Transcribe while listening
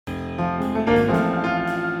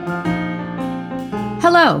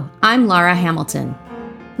Hello, I'm Laura Hamilton.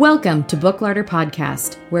 Welcome to Book Larder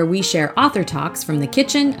Podcast, where we share author talks from the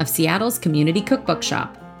kitchen of Seattle's Community Cookbook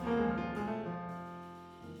Shop.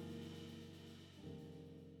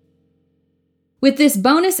 With this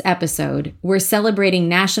bonus episode, we're celebrating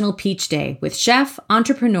National Peach Day with chef,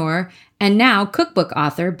 entrepreneur, and now cookbook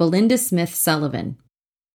author Belinda Smith Sullivan.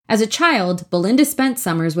 As a child, Belinda spent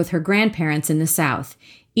summers with her grandparents in the South,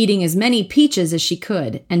 eating as many peaches as she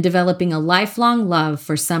could and developing a lifelong love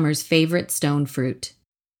for summer's favorite stone fruit.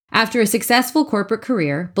 After a successful corporate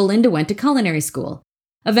career, Belinda went to culinary school,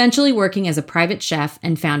 eventually working as a private chef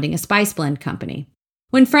and founding a spice blend company.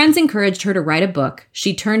 When friends encouraged her to write a book,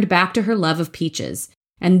 she turned back to her love of peaches,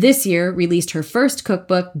 and this year released her first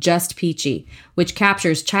cookbook, Just Peachy, which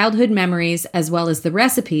captures childhood memories as well as the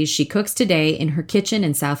recipes she cooks today in her kitchen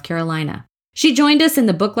in South Carolina. She joined us in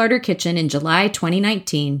the Book Larder kitchen in July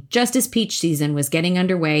 2019, just as peach season was getting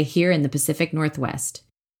underway here in the Pacific Northwest.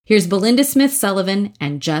 Here's Belinda Smith Sullivan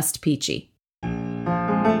and Just Peachy.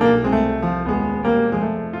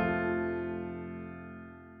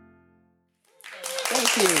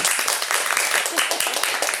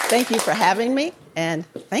 Thank you for having me, and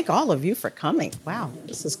thank all of you for coming. Wow,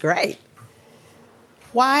 this is great.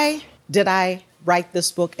 Why did I write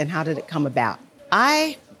this book, and how did it come about?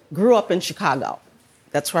 I grew up in Chicago.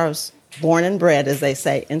 That's where I was born and bred, as they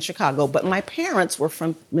say, in Chicago, but my parents were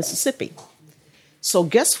from Mississippi. So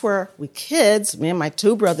guess where we kids, me and my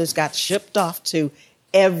two brothers, got shipped off to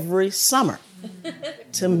every summer?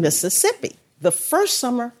 To Mississippi. The first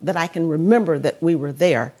summer that I can remember that we were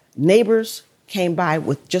there, neighbors came by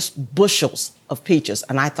with just bushels of peaches.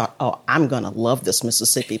 And I thought, oh, I'm going to love this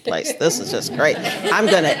Mississippi place. This is just great. I'm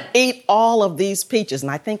going to eat all of these peaches. And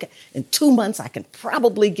I think in 2 months, I can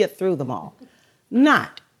probably get through them all.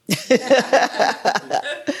 Not.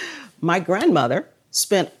 My grandmother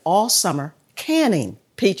spent all summer canning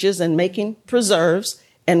peaches and making preserves.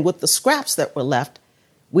 And with the scraps that were left,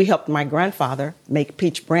 we helped my grandfather make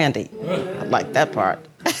peach brandy. I like that part.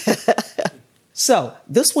 So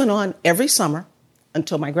this went on every summer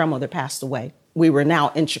until my grandmother passed away. We were now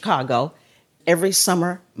in Chicago. Every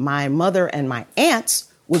summer, my mother and my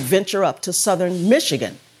aunts would venture up to southern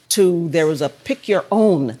Michigan. There was a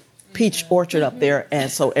pick-your-own peach orchard up there. And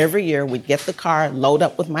so every year we'd get the car, load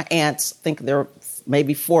up with my aunts. I think there were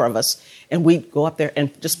maybe 4 of us. And we'd go up there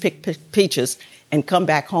and just pick peaches and come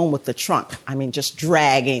back home with the trunk. I mean, just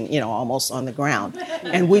dragging, almost on the ground.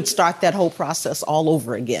 And we'd start that whole process all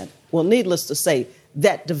over again. Well, needless to say,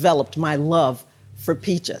 that developed my love for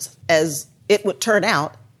peaches. As it would turn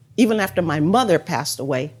out, even after my mother passed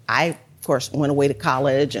away, I, of course, went away to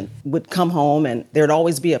college and would come home, and there'd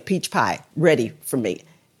always be a peach pie ready for me.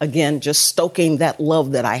 Again, just stoking that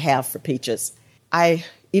love that I have for peaches. I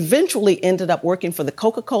eventually ended up working for the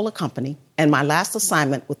Coca-Cola Company, and my last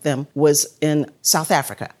assignment with them was in South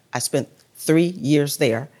Africa. I spent 3 years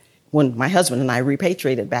there. When my husband and I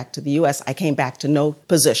repatriated back to the U.S., I came back to no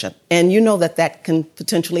position. And you know that can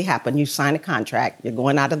potentially happen. You sign a contract, you're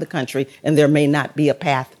going out of the country, and there may not be a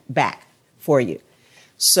path back for you.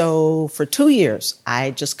 So for 2 years,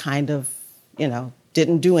 I just kind of,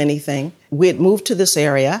 didn't do anything. We had moved to this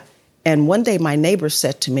area, and one day my neighbor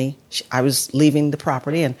said to me, I was leaving the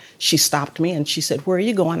property, and she stopped me, and she said, "Where are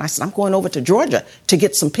you going?" I said, "I'm going over to Georgia to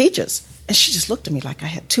get some peaches." And she just looked at me like I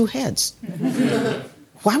had 2 heads.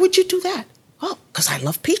 Why would you do that? Oh, because I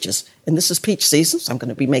love peaches. And this is peach season, so I'm going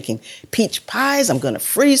to be making peach pies. I'm going to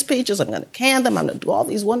freeze peaches. I'm going to can them. I'm going to do all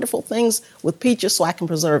these wonderful things with peaches so I can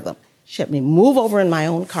preserve them. She had me move over in my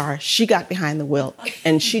own car. She got behind the wheel,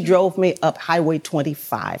 and she drove me up Highway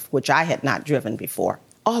 25, which I had not driven before.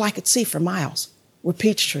 All I could see for miles were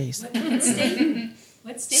peach trees. What state?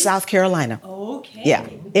 What state? South Carolina. Okay. Yeah,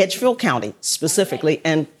 Edgefield County specifically.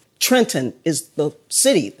 Okay. And Trenton is the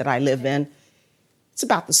city that I live in. It's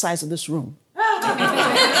about the size of this room.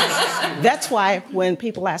 That's why when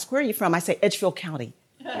people ask, where are you from? I say Edgefield County.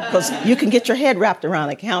 Because you can get your head wrapped around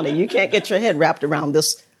a county. You can't get your head wrapped around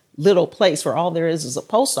this little place where all there is a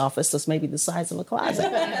post office that's maybe the size of a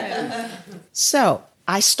closet. So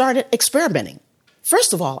I started experimenting.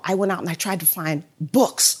 First of all, I went out and I tried to find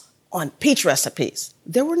books on peach recipes.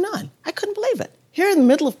 There were none. I couldn't believe it. Here in the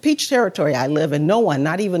middle of peach territory I live, and no one,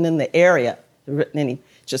 not even in the area, had written any.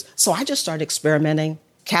 So I just started experimenting,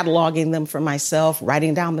 cataloging them for myself,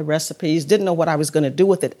 writing down the recipes, didn't know what I was going to do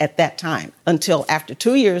with it at that time. Until after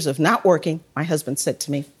 2 years of not working, my husband said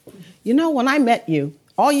to me, when I met you,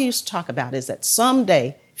 all you used to talk about is that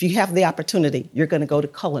someday, if you have the opportunity, you're going to go to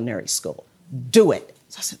culinary school. Do it.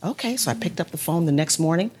 So I said, okay. So I picked up the phone the next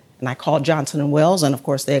morning and I called Johnson & Wells, and of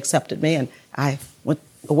course they accepted me, and I went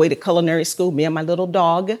away to culinary school, me and my little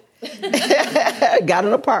dog. Got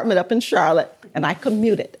an apartment up in Charlotte, and I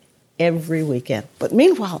commuted every weekend. But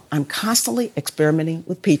meanwhile, I'm constantly experimenting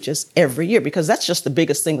with peaches every year because that's just the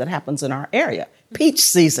biggest thing that happens in our area. Peach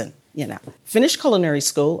season, you know. Finished culinary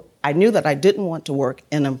school. I knew that I didn't want to work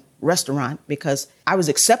in a restaurant because I was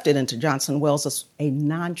accepted into Johnson Wales as a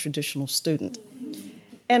non-traditional student.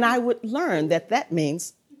 And I would learn that that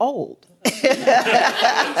means old.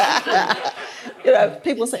 You know,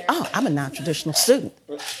 people say, oh, I'm a non-traditional student.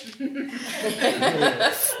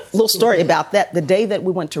 Little story about that. The day that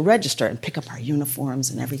we went to register and pick up our uniforms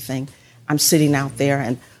and everything, I'm sitting out there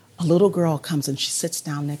and a little girl comes and she sits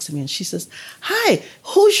down next to me and she says, hi,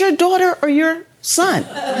 who's your daughter or your son?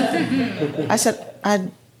 I said, I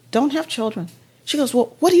don't have children. She goes,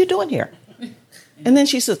 well, what are you doing here? And then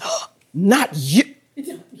she says, oh, not you.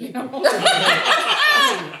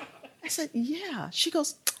 I said, yeah. She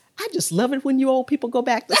goes, I just love it when you old people go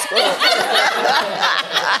back to school.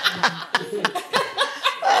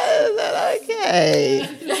 I said, okay.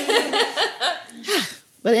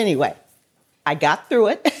 But anyway, I got through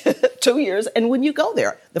it 2 years. And when you go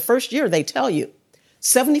there, the first year they tell you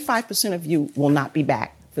 75% of you will not be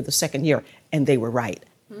back for the second year. And they were right.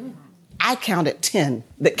 I counted 10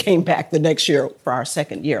 that came back the next year for our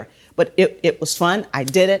second year. But it was fun. I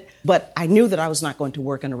did it. But I knew that I was not going to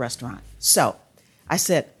work in a restaurant. So I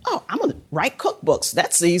said, oh, I'm going to write cookbooks.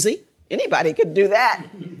 That's easy. Anybody could do that.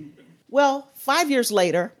 Well, 5 years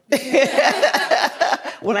later,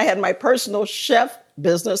 when I had my personal chef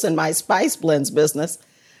business and my spice blends business,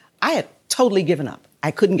 I had totally given up.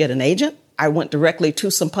 I couldn't get an agent. I went directly to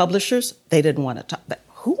some publishers. They didn't want to talk.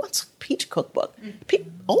 Who wants a peach cookbook?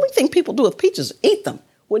 Only thing people do with peaches is eat them.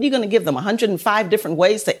 What are you going to give them, 105 different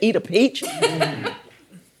ways to eat a peach?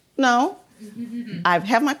 No. I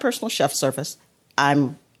have my personal chef service.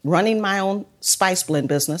 I'm running my own spice blend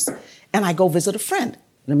business, and I go visit a friend,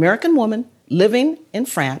 an American woman living in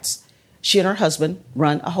France. She and her husband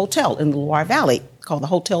run a hotel in the Loire Valley called the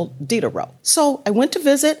Hotel Diderot. So I went to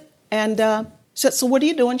visit and said, so what are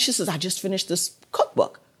you doing? She says, I just finished this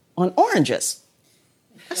cookbook on oranges.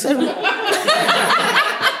 I said,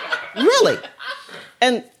 really?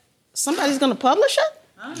 And somebody's going to publish it?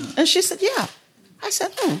 Oh. And she said, yeah. I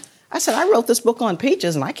said, I wrote this book on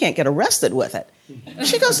peaches and I can't get arrested with it.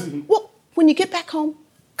 She goes, well, when you get back home,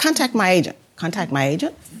 contact my agent. Contact my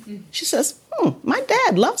agent? She says, my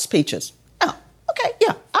dad loves peaches. Oh, okay,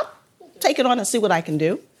 yeah, I'll take it on and see what I can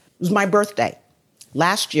do. It was my birthday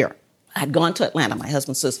last year. I'd gone to Atlanta. My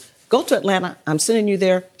husband says, go to Atlanta. I'm sending you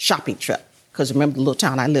there, shopping trip. Because remember the little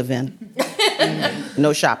town I live in?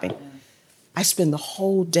 No shopping. I spend the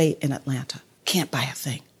whole day in Atlanta. Can't buy a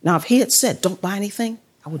thing. Now, if he had said, don't buy anything,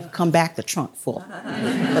 I would have come back the trunk full.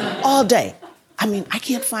 But all day, I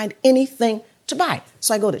can't find anything to buy.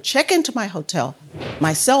 So I go to check into my hotel.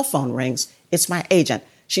 My cell phone rings. It's my agent.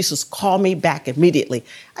 She says, call me back immediately.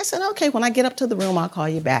 I said, okay, when I get up to the room, I'll call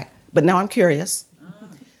you back. But now I'm curious.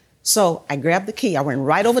 So I grabbed the key. I went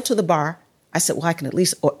right over to the bar. I said, well, I can at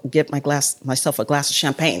least get myself a glass of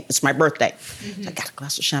champagne. It's my birthday. So I got a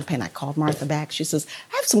glass of champagne. I called Martha back. She says,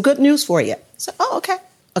 I have some good news for you. I said, oh, okay.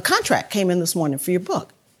 A contract came in this morning for your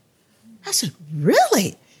book. I said,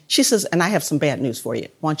 really? She says, and I have some bad news for you.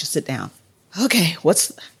 Why don't you sit down? Okay,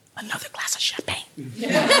 what's another glass of champagne?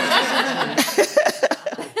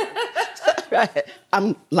 Right.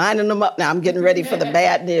 I'm lining them up now. I'm getting ready for the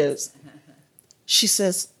bad news. She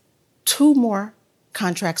says, 2 more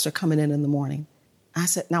contracts are coming in the morning. I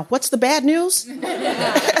said, now, what's the bad news?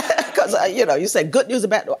 Because, you said good news and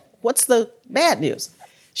bad news. What's the bad news?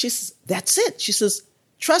 She says, that's it. She says,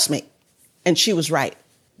 trust me. And she was right.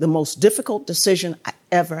 The most difficult decision I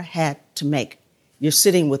ever had to make. You're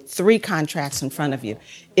sitting with 3 contracts in front of you.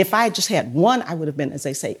 If I had just had one, I would have been, as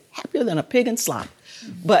they say, happier than a pig in slop.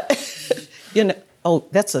 But,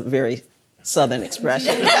 that's a very Southern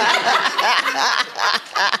expression.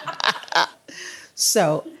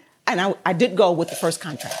 So, and I did go with the first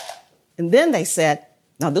contract. And then they said,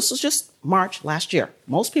 now this was just March last year.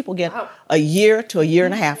 Most people get a year to a year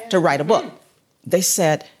and a half to write a book. They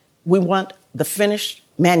said, we want the finished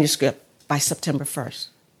manuscript by September 1st.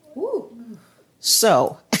 Ooh.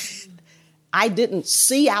 So I didn't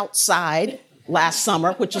see outside last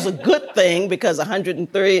summer, which is a good thing because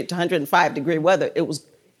 103 to 105 degree weather, it was,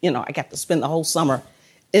 I got to spend the whole summer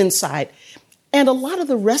inside. And a lot of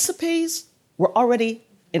the recipes were already,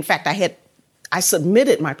 in fact, I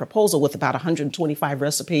submitted my proposal with about 125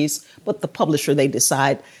 recipes, but the publisher, they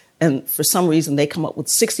decide, and for some reason they come up with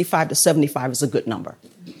 65 to 75 is a good number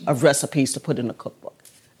of recipes to put in a cookbook.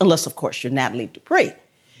 Unless, of course, you're Natalie Dupree.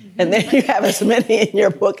 And then you have as many in your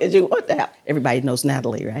book as you want to have. Everybody knows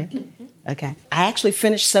Natalie, right? Okay. I actually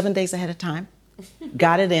finished 7 days ahead of time,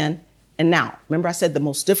 got it in. And now, remember I said the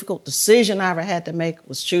most difficult decision I ever had to make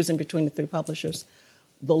was choosing between the 3 publishers?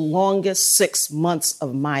 The longest 6 months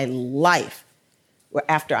of my life were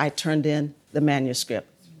after I turned in the manuscript,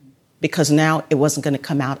 because now it wasn't going to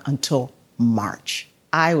come out until March.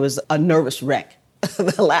 I was a nervous wreck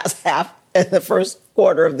the last half and the first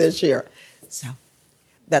quarter of this year. So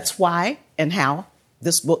that's why and how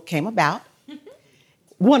this book came about.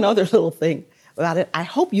 One other little thing about it, I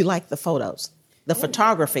hope you like the photos. The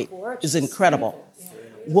photography is incredible.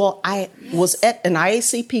 Well, I was at an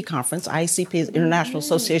IACP conference. IACP is International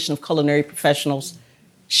Association of Culinary Professionals,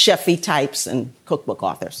 chefy types, and cookbook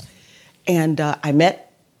authors. And I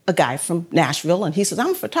met a guy from Nashville, and he says,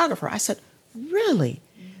 I'm a photographer. I said, really?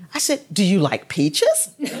 I said, do you like peaches?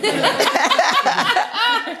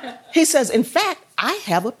 He says, in fact, I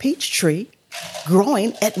have a peach tree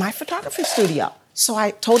growing at my photography studio. So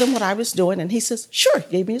I told him what I was doing, and he says, sure,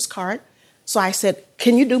 he gave me his card. So I said,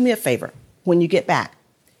 can you do me a favor when you get back?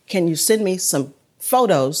 Can you send me some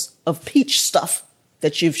photos of peach stuff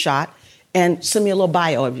that you've shot and send me a little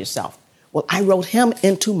bio of yourself? Well, I wrote him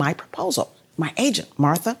into my proposal. My agent,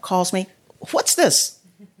 Martha, calls me, what's this?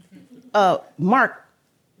 Mark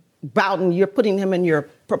Bowden, you're putting him in your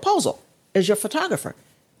proposal as your photographer.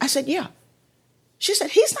 I said, yeah. She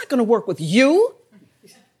said, he's not going to work with you.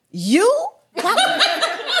 You?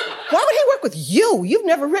 Why would he work with you? You've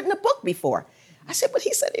never written a book before. I said, but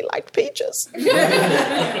he said he liked peaches.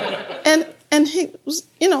 and he was,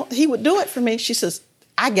 he would do it for me. She says,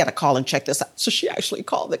 I got to call and check this out. So she actually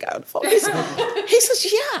called the guy on the phone. He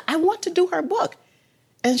says, yeah, I want to do her book.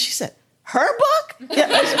 And she said, her book?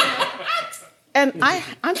 Yeah. And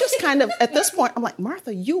I'm just kind of, at this point, I'm like,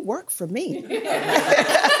 Martha, you work for me.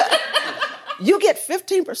 You get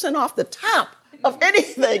 15% off the top of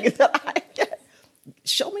anything that I get.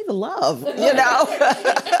 Show me the love,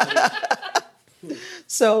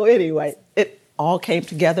 So anyway, it all came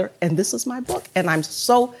together, and this is my book, and I'm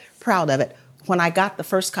so proud of it. When I got the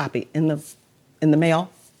first copy in the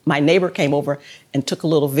mail, my neighbor came over and took a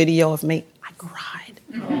little video of me. I cried.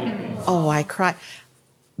 Oh, I cried.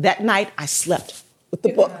 That night, I slept with the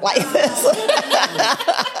book like this.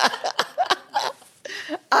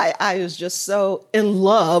 I was just so in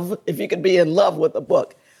love, if you could be in love with a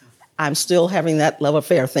book. I'm still having that love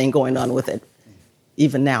affair thing going on with it.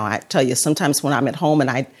 Even now, I tell you, sometimes when I'm at home and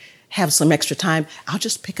I have some extra time, I'll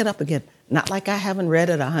just pick it up again. Not like I haven't read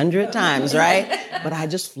it 100 times, right? But I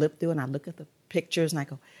just flip through and I look at the pictures and I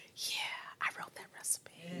go, yeah, I wrote that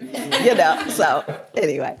recipe. So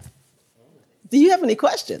anyway. Do you have any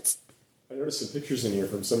questions? I noticed some pictures in here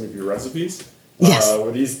from some of your recipes. Yes.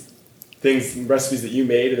 Were these recipes that you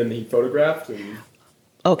made and then he photographed?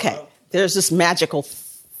 Okay. There's this magical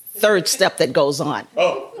third step that goes on.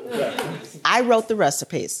 Oh, yeah. I wrote the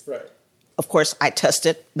recipes. Right. Of course, I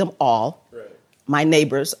tested them all. Right. My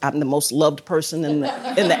neighbors, I'm the most loved person in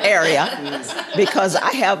the area because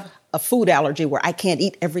I have a food allergy where I can't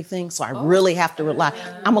eat everything, so I really have to rely.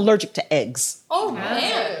 I'm allergic to eggs. Oh,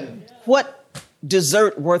 man. What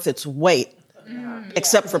dessert worth its weight,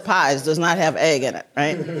 except for pies, does not have egg in it,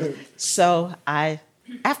 right? So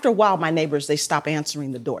after a while, my neighbors, they stop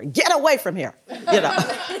answering the door. Get away from here.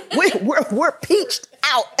 We're peached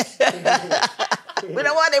out. We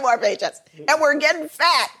don't want any more peaches. And we're getting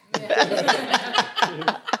fat.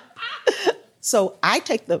 So I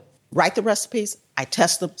write the recipes. I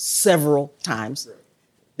test them several times.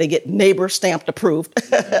 They get neighbor stamped approved.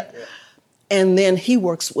 And then he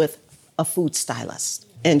works with a food stylist.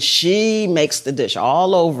 And she makes the dish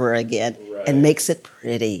all over again and makes it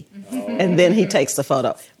pretty. And then he takes the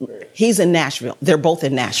photo. He's in Nashville. They're both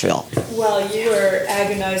in Nashville. While you were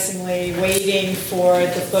agonizingly waiting for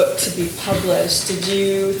the book to be published, did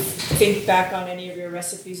you think back on any of your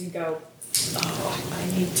recipes and go, oh,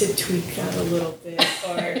 I need to tweak that a little bit?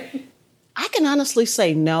 Or I can honestly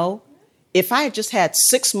say no. If I had just had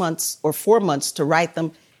 6 months or 4 months to write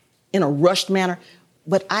them in a rushed manner,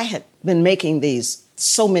 but I had been making these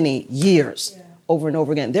so many years over and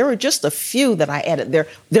over again. There were just a few that I added.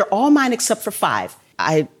 They're all mine except for 5.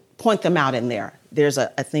 I point them out in there. There's I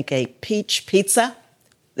think a peach pizza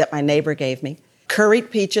that my neighbor gave me. Curried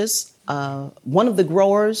peaches. One of the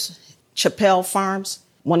growers, Chappelle Farms,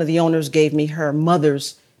 one of the owners gave me her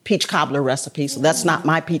mother's peach cobbler recipe. So that's not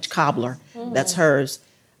my peach cobbler. That's hers.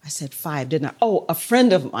 I said 5, didn't I? Oh, a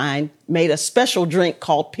friend of mine made a special drink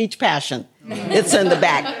called Peach Passion. It's in the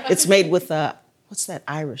back. It's made with, what's that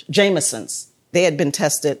Irish? Jameson's. They had been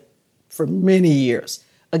tested for many years.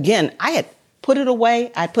 Again, I had put it away.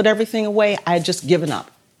 I put everything away. I had just given up.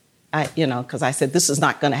 because I said, this is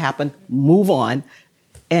not going to happen, move on.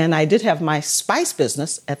 And I did have my spice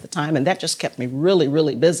business at the time, and that just kept me really,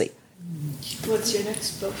 really busy. What's your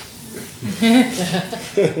next book?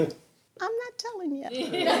 I'm not telling yet.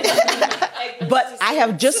 But I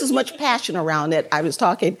have just as much passion around it. I was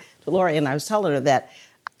talking to Lori, and I was telling her that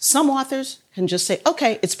some authors can just say,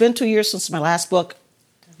 okay, it's been 2 years since my last book,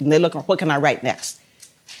 and they look, what can I write next?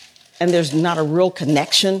 And there's not a real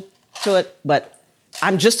connection to it, but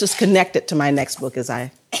I'm just as connected to my next book as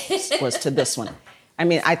I was to this one. I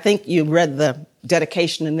mean, I think you read the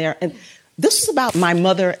dedication in there. And this is about my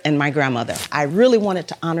mother and my grandmother. I really wanted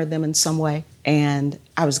to honor them in some way, and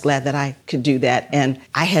I was glad that I could do that. And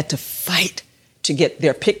I had to fight to get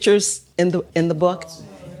their pictures in the book,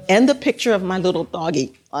 and the picture of my little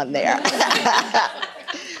doggy on there.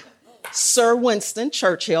 Sir Winston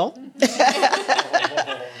Churchill.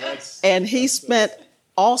 And he spent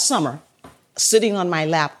all summer sitting on my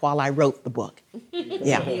lap while I wrote the book.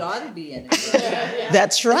 Yeah. He ought to be in it.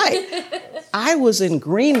 That's right. I was in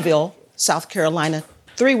Greenville, South Carolina,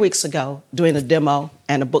 3 weeks ago doing a demo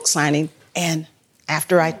and a book signing. And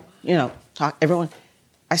after I, talked everyone,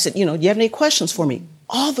 I said, do you have any questions for me?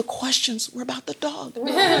 All the questions were about the dog.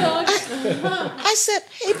 I said,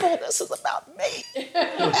 people, this is about me.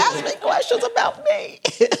 Ask me questions about me.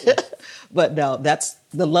 But no, that's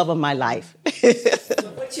the love of my life.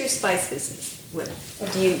 What's your spice business?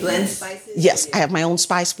 Do you blend spices? Yes, I have my own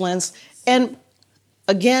spice blends. And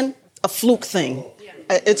again, a fluke thing.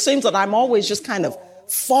 It seems that I'm always just kind of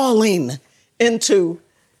falling into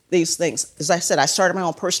these things. As I said, I started my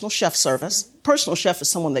own personal chef service. Personal chef is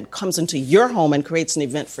someone that comes into your home and creates an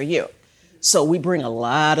event for you. So we bring a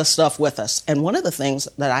lot of stuff with us. And one of the things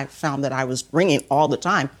that I found that I was bringing all the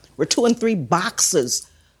time were 2 and 3 boxes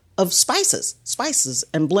of spices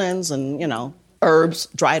and blends and, herbs,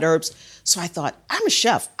 dried herbs. So I thought, I'm a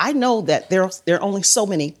chef. I know that there are only so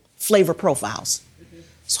many flavor profiles.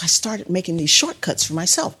 So I started making these shortcuts for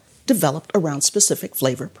myself, developed around specific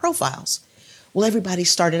flavor profiles. Well, everybody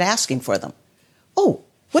started asking for them. Oh,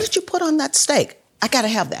 what did you put on that steak? I got to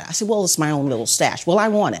have that. I said, well, it's my own little stash. Well, I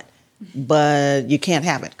want it, but you can't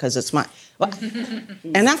have it because it's mine. Well,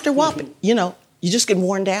 and after a while, you just get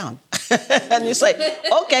worn down. And you say,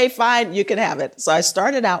 okay, fine, you can have it. So I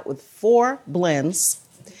started out with 4 blends,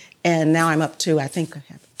 and now I'm up to, I think I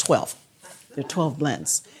have 12. There are 12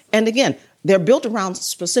 blends. And again, they're built around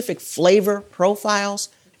specific flavor profiles,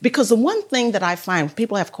 because the one thing that I find,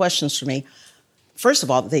 people have questions for me, first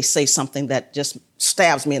of all, they say something that just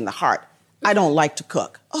stabs me in the heart. I don't like to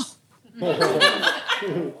cook. Oh,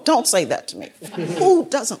 don't say that to me. Who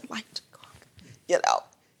doesn't like to cook?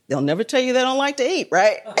 They'll never tell you they don't like to eat,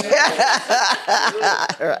 right?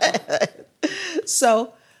 Right.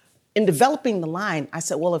 So in developing the line, I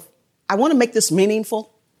said, well, if I want to make this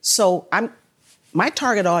meaningful, so my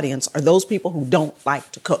target audience are those people who don't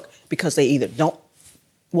like to cook because they either don't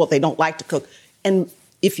like to cook. And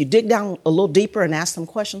if you dig down a little deeper and ask them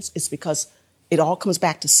questions, it's because it all comes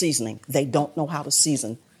back to seasoning. They don't know how to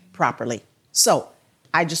season properly. So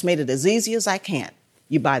I just made it as easy as I can.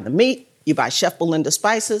 You buy the meat, you buy Chef Belinda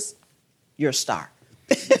spices, you're a star.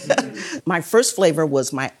 My first flavor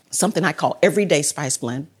was something I call everyday spice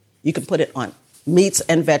blend. You can put it on meats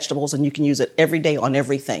and vegetables, and you can use it every day on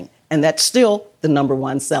everything. And that's still the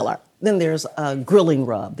 #1 seller. Then there's a grilling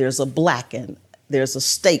rub, there's a blackened, there's a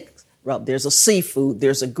steak rub, there's a seafood,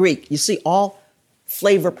 there's a Greek. You see all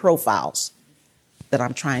flavor profiles that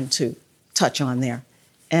I'm trying to touch on there.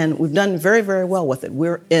 And we've done very, very well with it.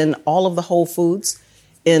 We're in all of the Whole Foods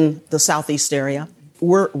in the Southeast area.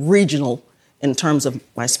 We're regional in terms of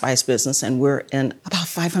my spice business, and we're in about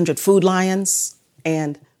 500 Food Lions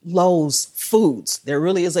and Lowe's Foods. There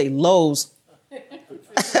really is a Lowe's.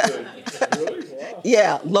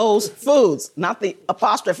 Yeah, Lowe's Foods, not the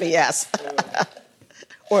apostrophe S.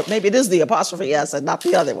 Or maybe it is the apostrophe S and not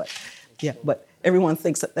the other one. Yeah, but everyone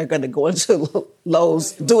thinks that they're going to go into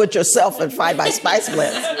Lowe's, do it yourself, and find my spice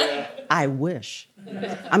blends. I wish.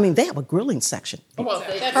 I mean, they have a grilling section.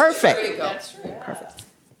 Perfect. There you go. Perfect.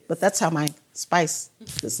 But that's how my spice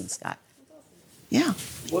business got. Yeah.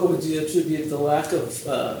 What would you attribute the lack of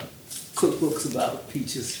cookbooks about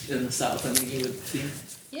peaches in the South? I mean, you would think.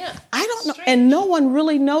 Yeah. I don't know. And no one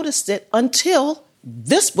really noticed it until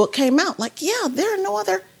this book came out. Like, yeah, there are no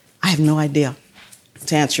other. I have no idea,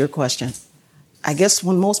 to answer your question. I guess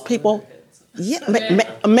when most people,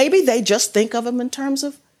 maybe they just think of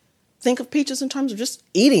peaches in terms of just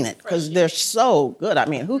eating it because they're so good. I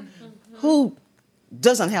mean, who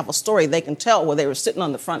doesn't have a story they can tell where they were sitting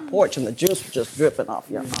on the front porch and the juice was just dripping off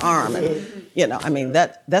your arm? And, I mean,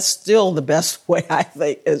 that's still the best way, I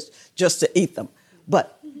think, is just to eat them.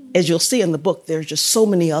 But as you'll see in the book, there's just so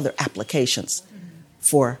many other applications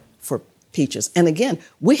for peaches. And again,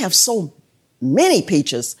 we have so many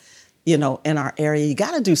peaches, in our area. You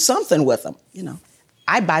got to do something with them,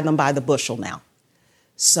 I buy them by the bushel now.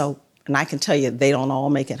 So, and I can tell you, they don't all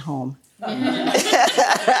make it home.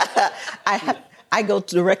 I go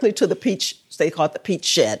directly to the peach, they call it the peach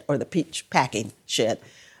shed or the peach packing shed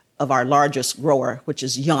of our largest grower, which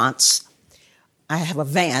is Yance. I have a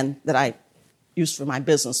van that I use for my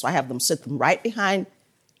business, so I have them sit them right behind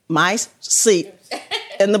my seat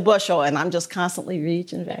in the bushel, and I'm just constantly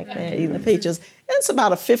reaching back there, eating the peaches. And it's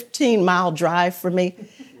about a 15-mile drive for me.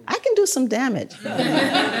 I can do some damage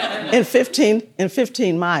in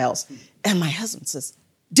 15 miles. And my husband says,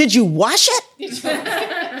 "Did you wash it?"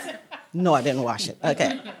 No, I didn't wash it.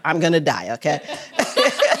 Okay, I'm going to die, okay?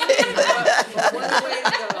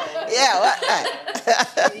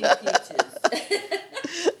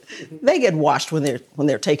 They get washed when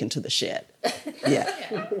they're taken to the shed. Yeah.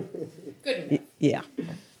 Good enough. Yeah.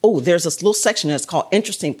 Oh, there's this little section that's called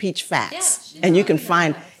Interesting Peach Facts. And you can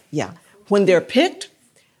find, when they're picked,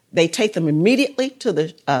 they take them immediately to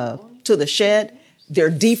the shed.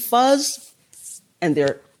 They're defuzzed and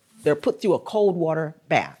they're put through a cold water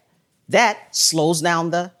bath. That slows down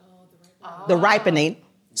the ripening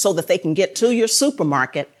so that they can get to your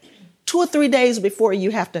supermarket 2 or 3 days before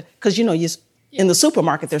you have to, because in the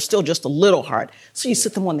supermarket, they're still just a little hard. So you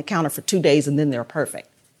sit them on the counter for 2 days and then they're perfect.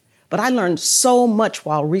 But I learned so much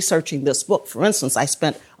while researching this book. For instance, I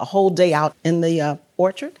spent a whole day out in the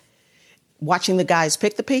orchard watching the guys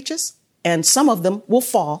pick the peaches, and some of them will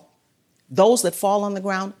fall. Those that fall on the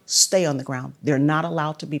ground stay on the ground. They're not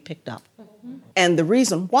allowed to be picked up. Mm-hmm. And the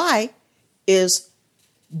reason why is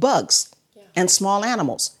bugs and small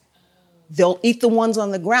animals. They'll eat the ones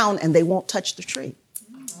on the ground and they won't touch the tree.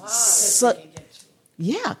 Wow. So,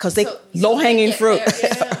 because they low-hanging fruit.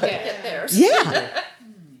 Yeah.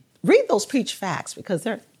 Read those peach facts because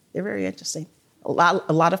they're very interesting. A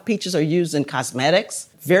lot of peaches are used in cosmetics.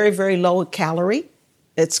 Very, very low calorie.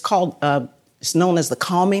 It's known as the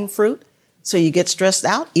calming fruit. So you get stressed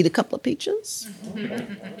out, eat a couple of peaches.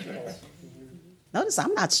 Notice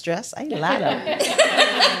I'm not stressed. I eat a lot of them.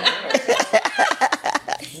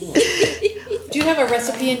 Do you have a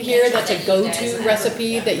recipe in here that's a go-to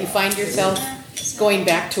recipe that you find yourself going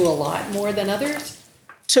back to a lot more than others?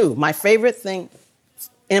 2. My favorite thing,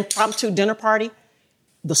 impromptu dinner party,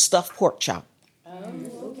 the stuffed pork chop.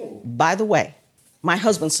 Oh. By the way, my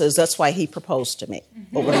husband says that's why he proposed to me.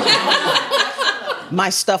 My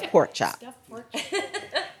stuffed pork chop.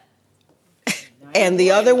 And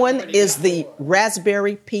the other one is the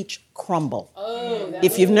raspberry peach crumble. Oh,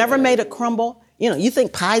 if you've never made a crumble, you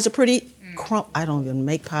think pies are pretty. I don't even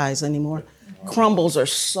make pies anymore. Crumbles are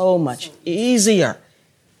so much easier.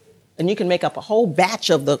 And you can make up a whole batch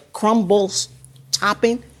of the crumbles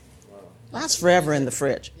topping. Lasts forever in the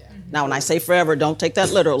fridge. Now, when I say forever, don't take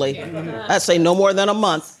that literally. I say no more than a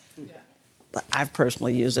month. But I've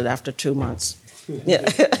personally used it after 2 months. Yeah.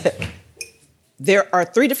 There are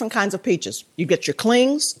 3 different kinds of peaches. You get your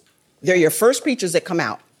clings. They're your first peaches that come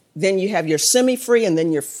out. Then you have your semi-free, and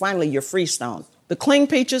then finally your freestone. The cling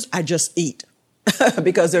peaches, I just eat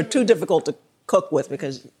because they're too difficult to cook with,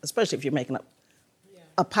 because especially if you're making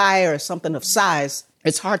a pie or something of size,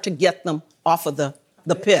 it's hard to get them off of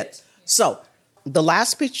the pit. So the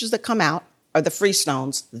last peaches that come out are the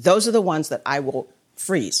freestones. Those are the ones that I will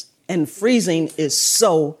freeze. And freezing is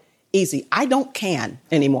so easy. I don't can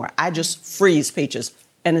anymore. I just freeze peaches.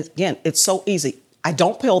 And again, it's so easy. I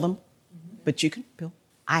don't peel them, but you can peel.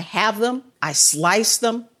 I have them. I slice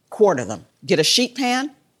them, quarter them. Get a sheet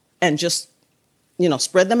pan and just,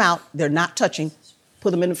 spread them out. They're not touching.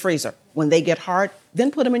 Put them in the freezer. When they get hard, then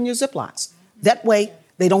put them in your Ziplocs. That way,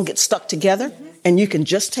 they don't get stuck together, and you can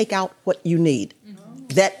just take out what you need.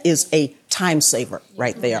 That is a time saver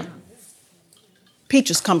right there.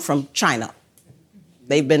 Peaches come from China.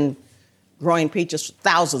 They've been growing peaches for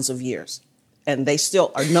thousands of years, and they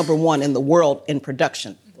still are number 1 in the world in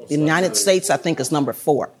production. The United States, I think, is number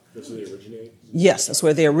 4. That's where they originated? Yes, that's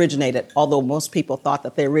where they originated. Although most people thought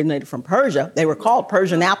that they originated from Persia. They were called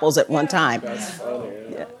Persian apples at one time. That's funny,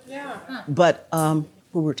 yeah. But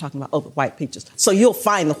we were talking about, the white peaches. So you'll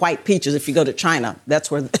find the white peaches if you go to China. That's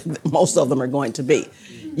where most of them are going to be.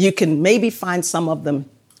 You can maybe find some of them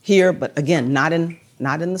here, but again, not in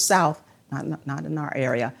the South, not in our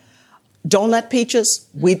area. Donut peaches,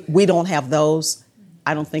 we don't have those.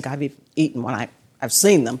 I don't think I've eaten one. I've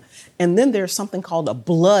seen them. And then there's something called a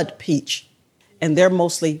blood peach, and they're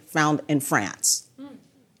mostly found in France.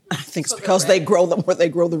 I think it's because they grow them where they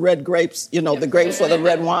grow the red grapes, the grapes for the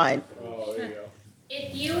red wine. Oh, there you go.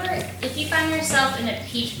 If you find yourself in a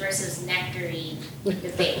peach versus nectarine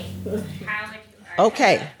debate, how would you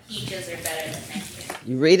Okay. argue that peaches are better than nectarine?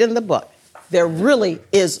 You read in the book, there really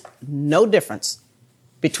is no difference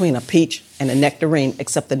between a peach and a nectarine,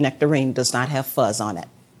 except the nectarine does not have fuzz on it.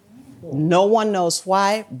 No one knows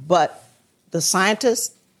why, but the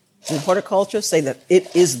scientists in horticulture say that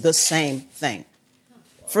it is the same thing.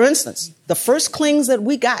 For instance, the first clings that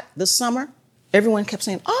we got this summer, everyone kept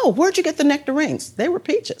saying, oh, where'd you get the nectarines? They were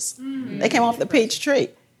peaches. They came off the peach tree.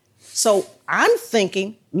 So I'm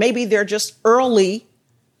thinking maybe they're just early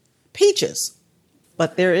peaches,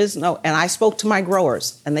 but there is no, and I spoke to my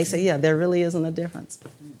growers and they say, yeah, there really isn't a difference,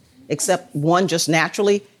 except one just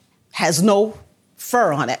naturally has no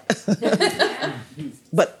fur on it.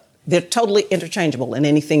 But they're totally interchangeable in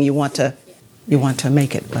anything you want to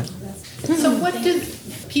make it. But. So what do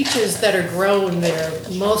peaches that are grown there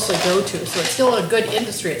mostly go to? So it's still a good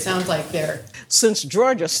industry, it sounds like there. Since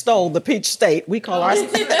Georgia stole the peach state, we call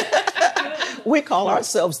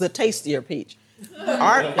ourselves the tastier peach.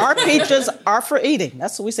 Our peaches are for eating.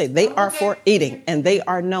 That's what we say. They are for eating, and they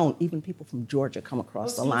are known. Even people from Georgia come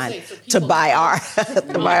across the line to buy our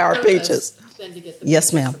peaches.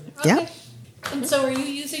 Yes, ma'am. Okay. Yeah. And so are you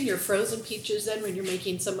using your frozen peaches then when you're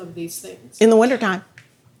making some of these things? In the wintertime,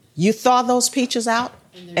 you thaw those peaches out,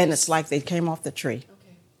 and it's like they came off the tree.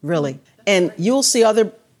 Okay. Really. And you'll see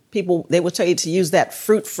other people, they will tell you to use that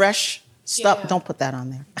fruit fresh stuff. Yeah. Don't put that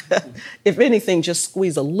on there. If anything, just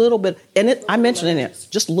squeeze a little bit. And I mentioned in it,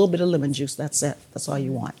 just a little bit of lemon juice. That's it. That's all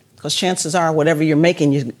you want. Because chances are, whatever you're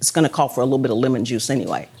making, it's going to call for a little bit of lemon juice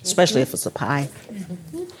anyway, especially if it's a pie.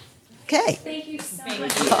 Okay. Thank you so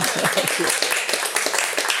much.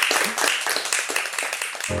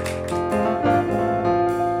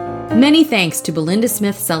 Many thanks to Belinda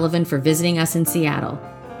Smith Sullivan for visiting us in Seattle.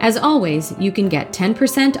 As always, you can get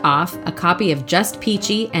 10% off a copy of Just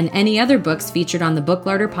Peachy and any other books featured on the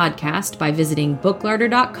Booklarder podcast by visiting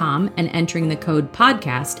booklarder.com and entering the code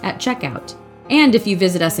podcast at checkout. And if you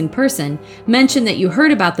visit us in person, mention that you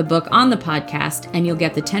heard about the book on the podcast and you'll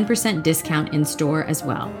get the 10% discount in store as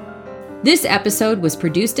well. This episode was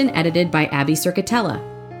produced and edited by Abby Circatella.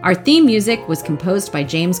 Our theme music was composed by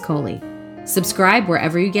James Coley. Subscribe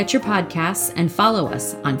wherever you get your podcasts and follow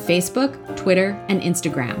us on Facebook, Twitter, and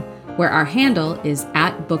Instagram, where our handle is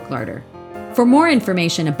 @Booklarder. For more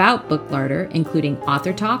information about Booklarder, including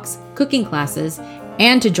author talks, cooking classes,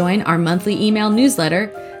 and to join our monthly email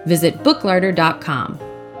newsletter, visit booklarder.com.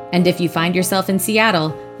 And if you find yourself in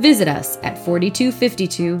Seattle, visit us at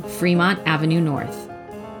 4252 Fremont Avenue North.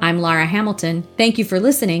 I'm Laura Hamilton. Thank you for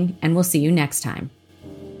listening, and we'll see you next time.